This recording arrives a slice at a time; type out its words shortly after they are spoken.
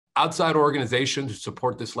Outside organizations who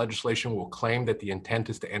support this legislation will claim that the intent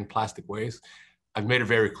is to end plastic waste. I've made it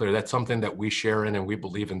very clear that's something that we share in, and we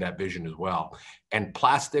believe in that vision as well. And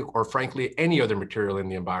plastic, or frankly, any other material in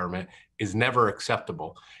the environment, is never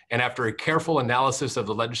acceptable. And after a careful analysis of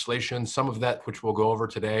the legislation, some of that which we'll go over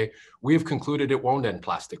today, we have concluded it won't end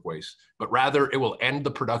plastic waste, but rather it will end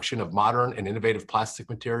the production of modern and innovative plastic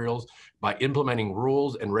materials by implementing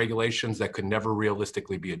rules and regulations that could never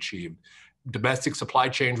realistically be achieved. Domestic supply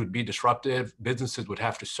chains would be disruptive. Businesses would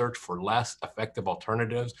have to search for less effective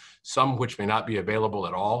alternatives, some which may not be available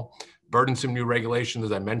at all. Burdensome new regulations,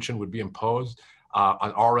 as I mentioned, would be imposed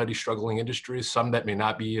on already struggling industries, some that may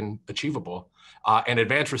not be achievable. And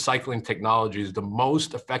advanced recycling technology is the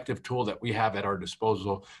most effective tool that we have at our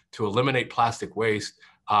disposal to eliminate plastic waste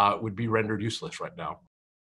would be rendered useless right now.